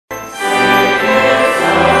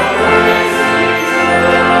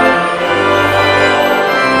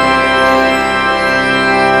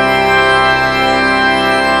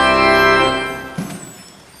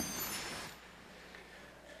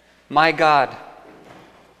My God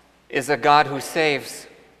is a God who saves.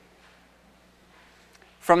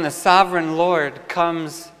 From the sovereign Lord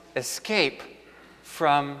comes escape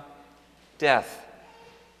from death.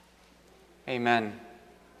 Amen.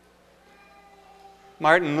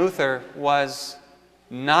 Martin Luther was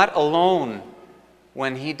not alone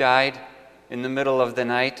when he died in the middle of the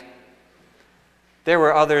night. There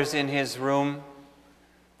were others in his room.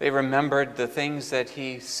 They remembered the things that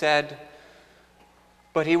he said,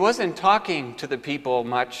 but he wasn't talking to the people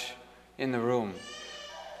much in the room.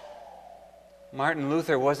 Martin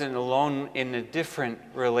Luther wasn't alone in a different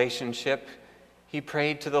relationship. He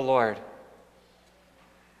prayed to the Lord.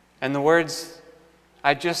 And the words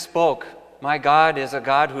I just spoke, my God is a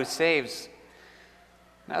God who saves,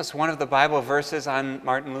 that was one of the Bible verses on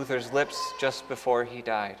Martin Luther's lips just before he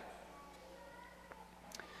died.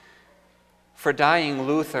 For dying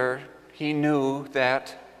Luther, he knew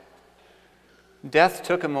that death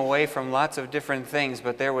took him away from lots of different things,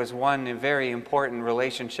 but there was one very important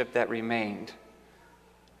relationship that remained,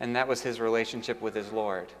 and that was his relationship with his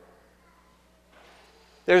Lord.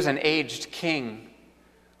 There's an aged king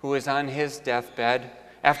who is on his deathbed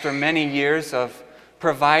after many years of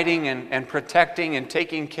providing and protecting and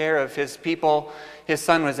taking care of his people. His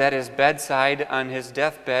son was at his bedside on his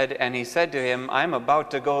deathbed, and he said to him, I'm about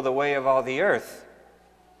to go the way of all the earth.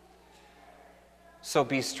 So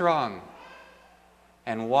be strong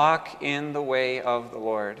and walk in the way of the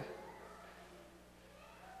Lord.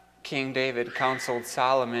 King David counseled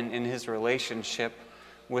Solomon in his relationship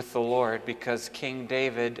with the Lord because King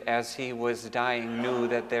David, as he was dying, knew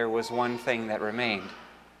that there was one thing that remained: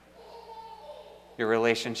 your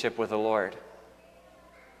relationship with the Lord.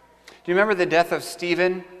 Do you remember the death of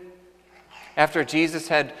Stephen? After Jesus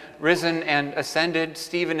had risen and ascended,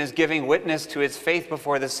 Stephen is giving witness to his faith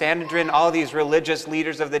before the Sanhedrin, all these religious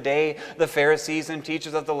leaders of the day, the Pharisees and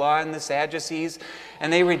teachers of the law and the Sadducees,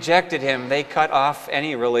 and they rejected him. They cut off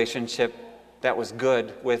any relationship that was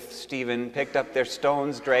good with Stephen, picked up their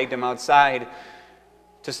stones, dragged him outside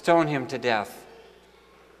to stone him to death.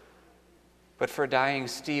 But for dying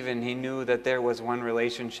Stephen, he knew that there was one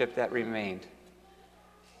relationship that remained.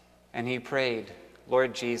 And he prayed,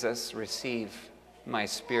 Lord Jesus, receive my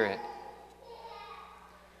spirit.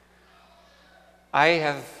 I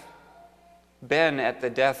have been at the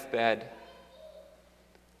deathbed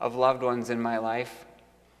of loved ones in my life.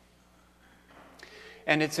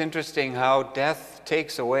 And it's interesting how death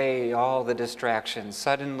takes away all the distractions.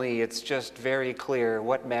 Suddenly it's just very clear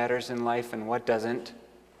what matters in life and what doesn't.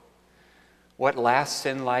 What lasts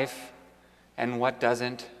in life and what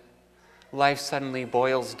doesn't. Life suddenly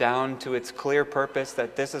boils down to its clear purpose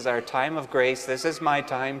that this is our time of grace, this is my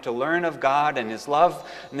time to learn of God and His love,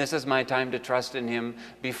 and this is my time to trust in Him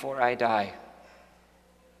before I die.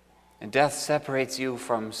 And death separates you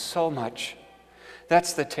from so much.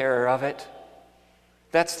 That's the terror of it.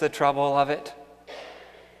 That's the trouble of it.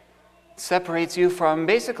 It separates you from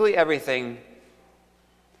basically everything,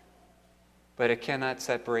 but it cannot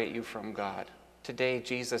separate you from God. Today,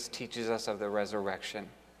 Jesus teaches us of the resurrection.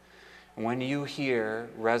 When you hear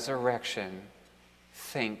resurrection,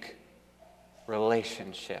 think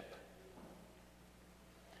relationship.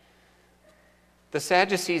 The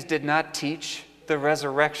Sadducees did not teach the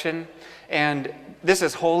resurrection, and this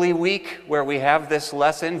is Holy Week where we have this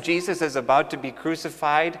lesson. Jesus is about to be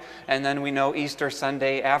crucified, and then we know Easter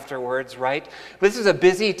Sunday afterwards, right? This is a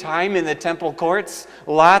busy time in the temple courts.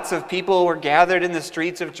 Lots of people were gathered in the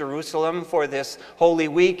streets of Jerusalem for this Holy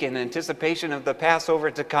Week in anticipation of the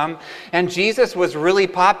Passover to come. And Jesus was really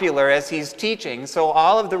popular as he's teaching, so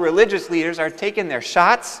all of the religious leaders are taking their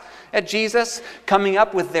shots at Jesus, coming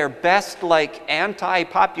up with their best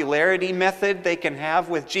anti-popularity method they can have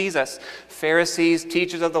with Jesus. Pharisees,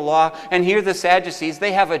 teachers of the law, and here the Sadducees,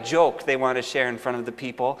 they have a joke they want to share in front of the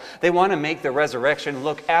people. They want to make the resurrection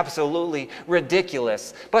look absolutely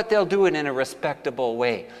ridiculous, but they'll do it in a respectable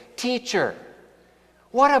way. Teacher,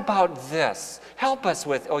 what about this? Help us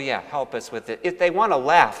with it. If they want to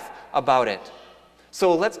laugh about it.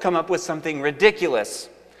 So let's come up with something ridiculous.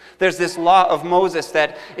 There's this law of Moses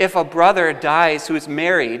that if a brother dies who's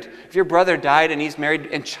married, if your brother died and he's married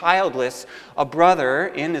and childless, a brother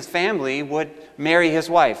in his family would marry his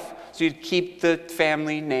wife. So you'd keep the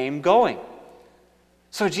family name going.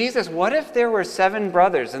 So Jesus, what if there were 7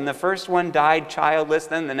 brothers and the first one died childless,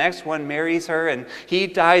 then the next one marries her and he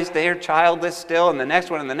dies there childless still, and the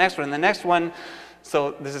next one and the next one and the next one.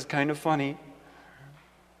 So this is kind of funny.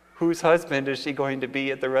 Whose husband is she going to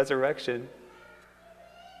be at the resurrection?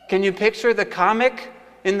 Can you picture the comic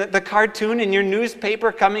in the cartoon in your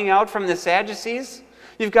newspaper coming out from the Sadducees?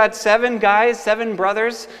 You've got 7 guys, 7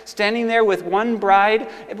 brothers, standing there with one bride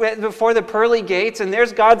before the pearly gates, and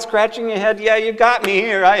there's God scratching your head. Yeah, you got me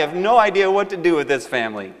here. I have no idea what to do with this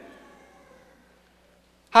family.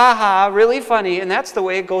 Ha ha, really funny. And that's the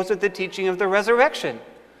way it goes with the teaching of the resurrection.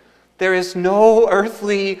 There is no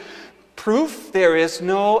earthly proof, there is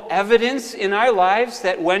no evidence in our lives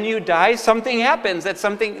that when you die, something happens,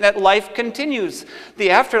 that life continues.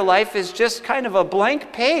 The afterlife is just kind of a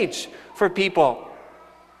blank page for people.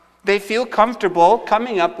 They feel comfortable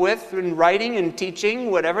coming up with and writing and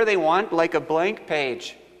teaching whatever they want like a blank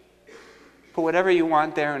page. Put whatever you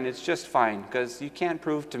want there and it's just fine, because you can't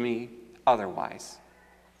prove to me otherwise.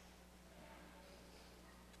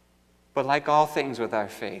 But like all things with our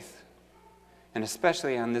faith, and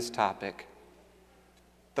especially on this topic,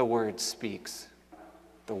 the Word speaks.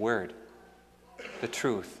 The Word, the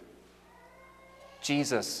truth.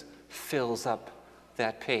 Jesus fills up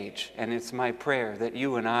that page, and it's my prayer that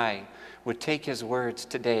you and I would take His words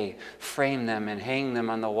today, frame them and hang them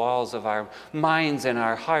on the walls of our minds and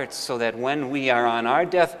our hearts, so that when we are on our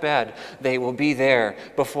deathbed, they will be there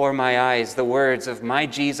before my eyes, the words of my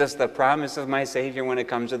Jesus, the promise of my Savior when it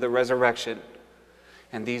comes to the resurrection.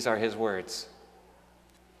 And these are His words.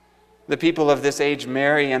 The people of this age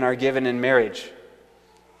marry and are given in marriage.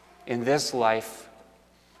 In this life,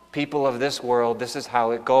 people of this world, this is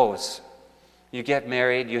how it goes. You get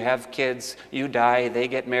married, you have kids, you die, they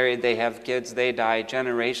get married, they have kids, they die,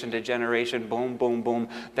 generation to generation, boom, boom, boom.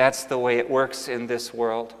 That's the way it works in this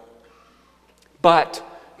world. But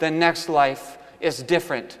the next life is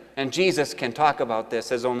different, and Jesus can talk about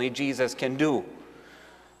this as only Jesus can do.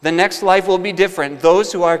 The next life will be different.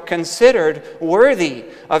 Those who are considered worthy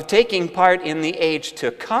of taking part in the age to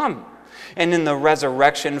come and in the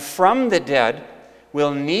resurrection from the dead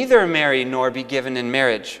will neither marry nor be given in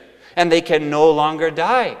marriage. And they can no longer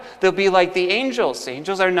die. They'll be like the angels.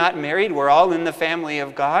 Angels are not married. We're all in the family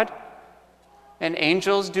of God. And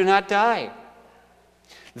angels do not die.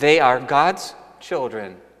 They are God's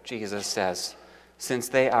children, Jesus says, since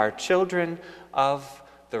they are children of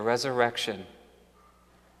the resurrection.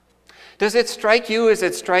 Does it strike you as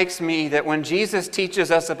it strikes me that when Jesus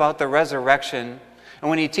teaches us about the resurrection, and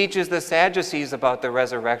when He teaches the Sadducees about the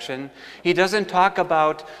resurrection, He doesn't talk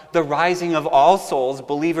about the rising of all souls,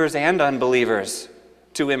 believers and unbelievers,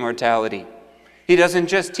 to immortality. He doesn't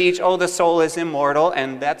just teach, oh, the soul is immortal,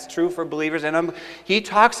 and that's true for believers and unbelievers. He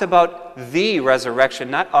talks about the resurrection,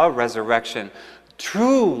 not a resurrection.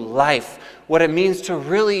 True life, what it means to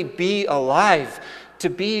really be alive, to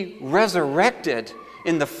be resurrected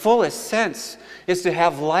in the fullest sense, is to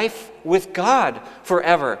have life with God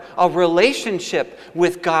forever, a relationship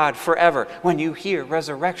with God forever. When you hear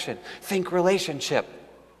resurrection, think relationship.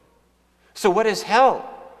 So what is hell?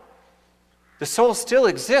 The soul still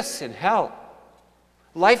exists in hell.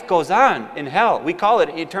 Life goes on in hell. We call it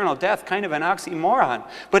eternal death, kind of an oxymoron,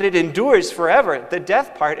 but it endures forever. The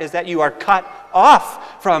death part is that you are cut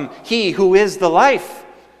off from He who is the life.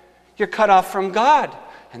 You're cut off from God,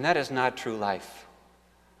 and that is not true life.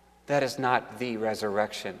 That is not the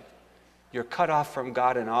resurrection. You're cut off from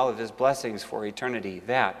God and all of His blessings for eternity.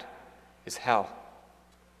 That is hell.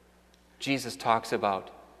 Jesus talks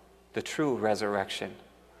about the true resurrection.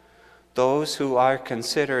 Those who are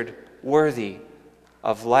considered worthy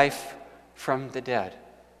of life from the dead.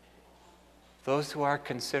 Those who are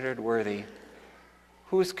considered worthy.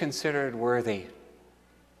 Who is considered worthy?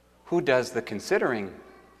 Who does the considering?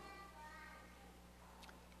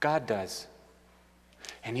 God does.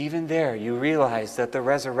 And even there, you realize that the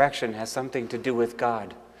resurrection has something to do with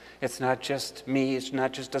God. It's not just me, it's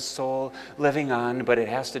not just a soul living on, but it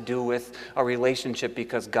has to do with a relationship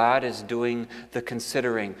because God is doing the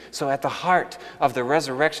considering. So at the heart of the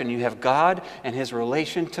resurrection, you have God and His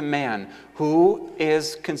relation to man. Who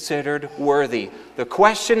is considered worthy? The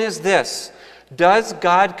question is this: does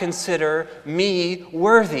God consider me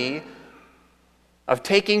worthy of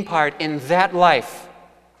taking part in that life?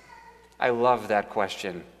 I love that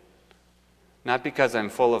question. Not because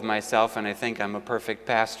I'm full of myself and I think I'm a perfect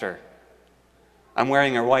pastor. I'm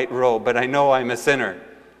wearing a white robe, but I know I'm a sinner.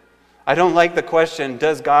 I don't like the question,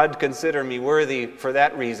 does God consider me worthy, for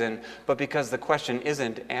that reason, but because the question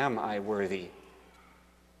isn't, am I worthy?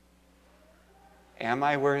 Am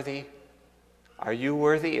I worthy? Are you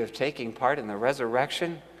worthy of taking part in the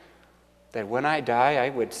resurrection? That when I die, I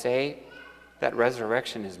would say, that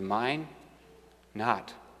resurrection is mine?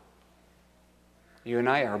 Not. You and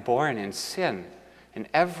I are born in sin, and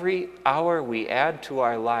every hour we add to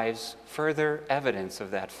our lives further evidence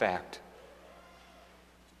of that fact.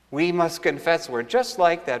 We must confess we're just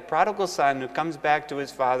like that prodigal son who comes back to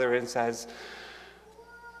his father and says,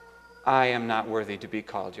 I am not worthy to be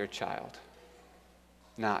called your child.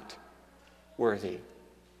 Not worthy.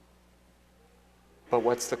 But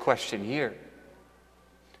what's the question here?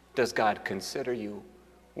 Does God consider you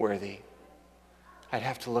worthy? I'd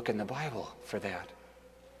have to look in the Bible for that.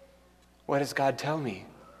 What does God tell me?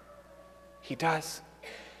 He does.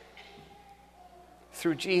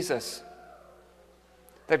 Through Jesus.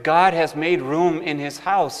 That God has made room in his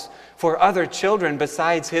house for other children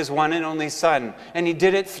besides his one and only Son. And he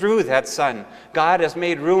did it through that Son. God has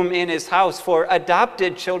made room in his house for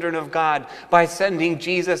adopted children of God by sending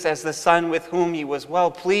Jesus as the Son with whom he was well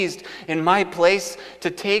pleased in my place to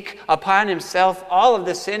take upon himself all of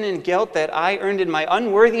the sin and guilt that I earned in my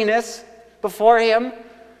unworthiness before him.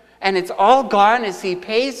 And it's all gone as he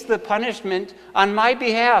pays the punishment on my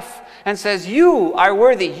behalf and says, you are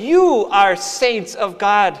worthy. You are saints of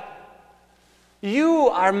God. You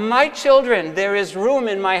are my children. There is room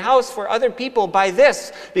in my house for other people by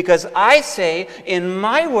this, because I say in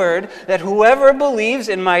my word that whoever believes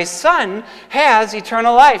in my Son has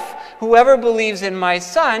eternal life. Whoever believes in my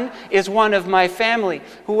Son is one of my family.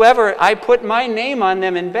 Whoever I put my name on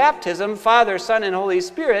them in baptism, Father, Son, and Holy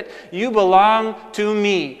Spirit, you belong to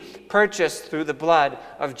me, purchased through the blood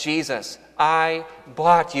of Jesus. I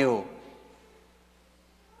bought you.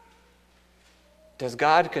 Does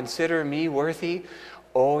God consider me worthy?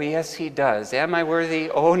 Oh, yes, he does. Am I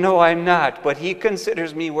worthy? Oh, no, I'm not. But he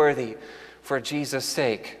considers me worthy for Jesus'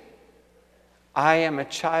 sake. I am a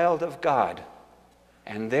child of God,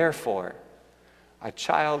 and therefore a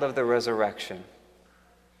child of the resurrection.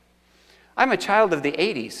 I'm a child of the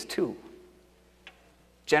 80s, too.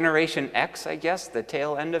 Generation X, I guess, the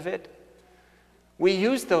tail end of it. We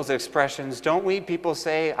use those expressions, don't we? People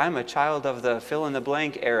say, I'm a child of the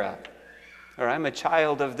fill-in-the-blank era. Or I'm a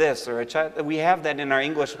child of this, or a child. We have that in our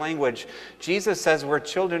English language. Jesus says we're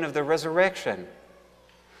children of the resurrection.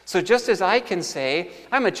 So just as I can say,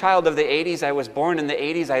 I'm a child of the 80s, I was born in the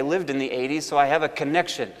 80s, I lived in the 80s, so I have a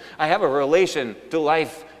connection. I have a relation to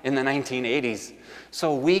life in the 1980s.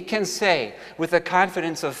 So we can say, with the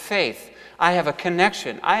confidence of faith, I have a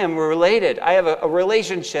connection. I am related. I have a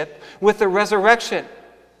relationship with the resurrection.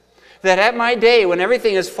 That at my day, when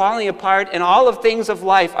everything is falling apart and all of things of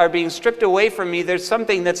life are being stripped away from me, there's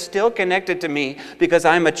something that's still connected to me because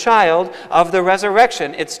I'm a child of the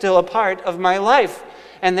resurrection. It's still a part of my life.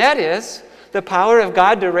 And that is the power of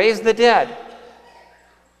God to raise the dead.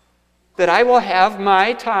 That I will have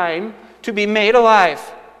my time to be made alive.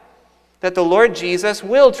 That the Lord Jesus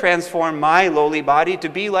will transform my lowly body to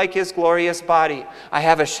be like his glorious body. I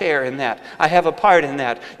have a share in that. I have a part in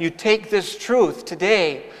that. You take this truth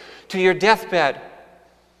today to your deathbed,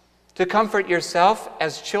 to comfort yourself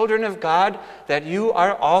as children of God, that you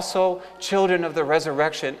are also children of the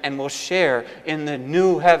resurrection and will share in the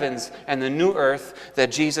new heavens and the new earth that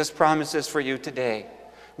Jesus promises for you today.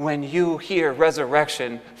 When you hear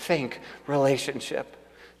resurrection, think relationship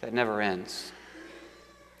that never ends.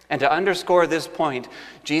 And to underscore this point,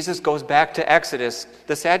 Jesus goes back to Exodus.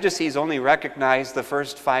 The Sadducees only recognized the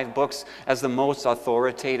first 5 books as the most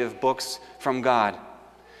authoritative books from God.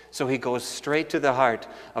 So he goes straight to the heart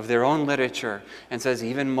of their own literature and says,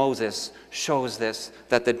 even Moses shows this,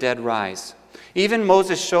 that the dead rise. Even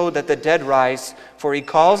Moses showed that the dead rise, for he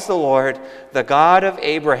calls the Lord the God of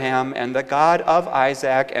Abraham and the God of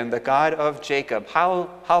Isaac and the God of Jacob. How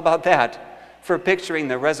about that for picturing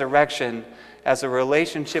the resurrection as a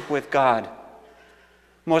relationship with God?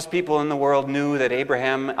 Most people in the world knew that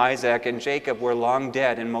Abraham, Isaac, and Jacob were long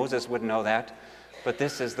dead, and Moses would know that. But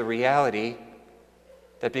this is the reality,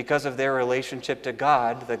 that because of their relationship to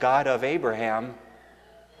God, the God of Abraham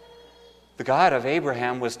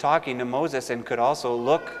was talking to Moses and could also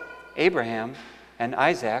look Abraham and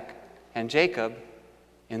Isaac and Jacob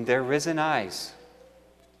in their risen eyes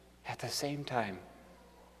at the same time.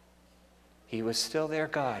 He was still their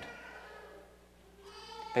God.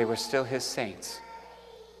 They were still his saints,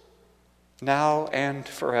 now and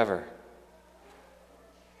forever.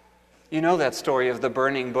 You know that story of the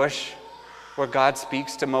burning bush, where God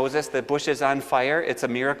speaks to Moses. The bush is on fire. It's a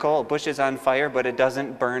miracle. A bush is on fire, but it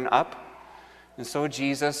doesn't burn up. And so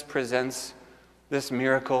Jesus presents this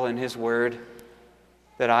miracle in his word,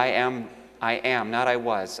 that I am, not I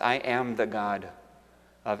was. I am the God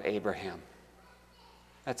of Abraham.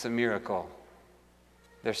 That's a miracle.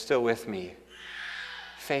 They're still with me,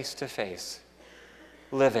 face to face,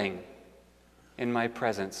 living in my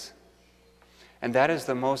presence. And that is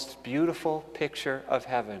the most beautiful picture of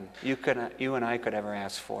heaven you and I could ever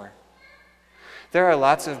ask for. There are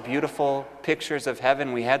lots of beautiful pictures of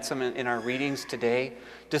heaven. We had some in our readings today,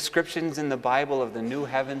 descriptions in the Bible of the new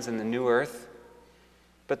heavens and the new earth.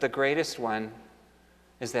 But the greatest one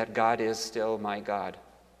is that God is still my God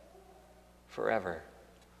forever.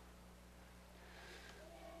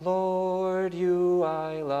 Lord, you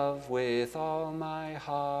I love with all my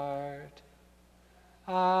heart.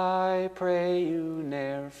 I pray you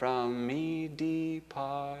ne'er from me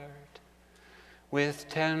depart. With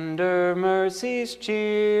tender mercies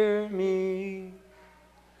cheer me.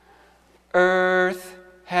 Earth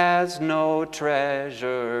has no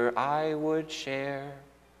treasure I would share.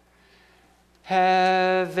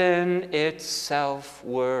 Heaven itself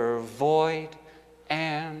were void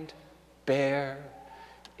and bare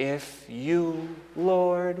if you,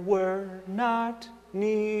 Lord, were not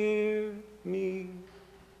near me.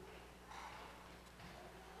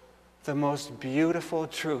 The most beautiful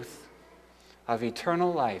truth of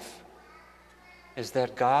eternal life is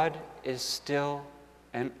that God is still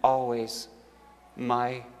and always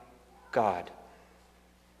my God.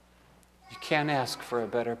 You can't ask for a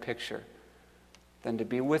better picture than to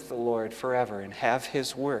be with the Lord forever and have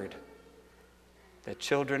his word that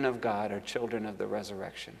children of God are children of the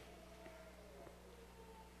resurrection.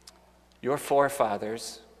 Your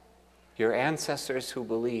forefathers, your ancestors who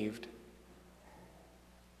believed,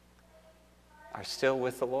 are still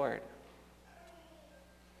with the Lord.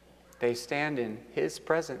 They stand in his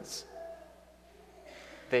presence.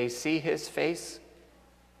 They see his face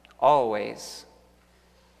always.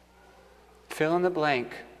 Fill in the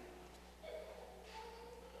blank.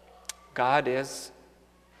 God is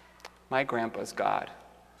my grandpa's God.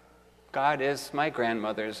 God is my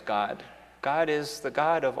grandmother's God. God is the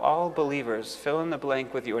God of all believers. Fill in the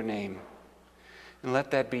blank with your name. And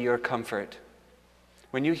let that be your comfort.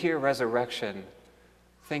 When you hear resurrection,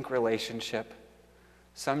 think relationship.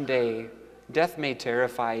 Someday, death may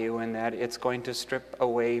terrify you in that it's going to strip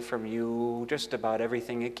away from you just about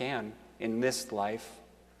everything it can in this life.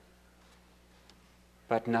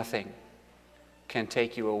 But nothing can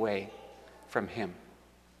take you away from him.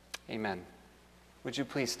 Amen. Would you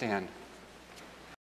please stand?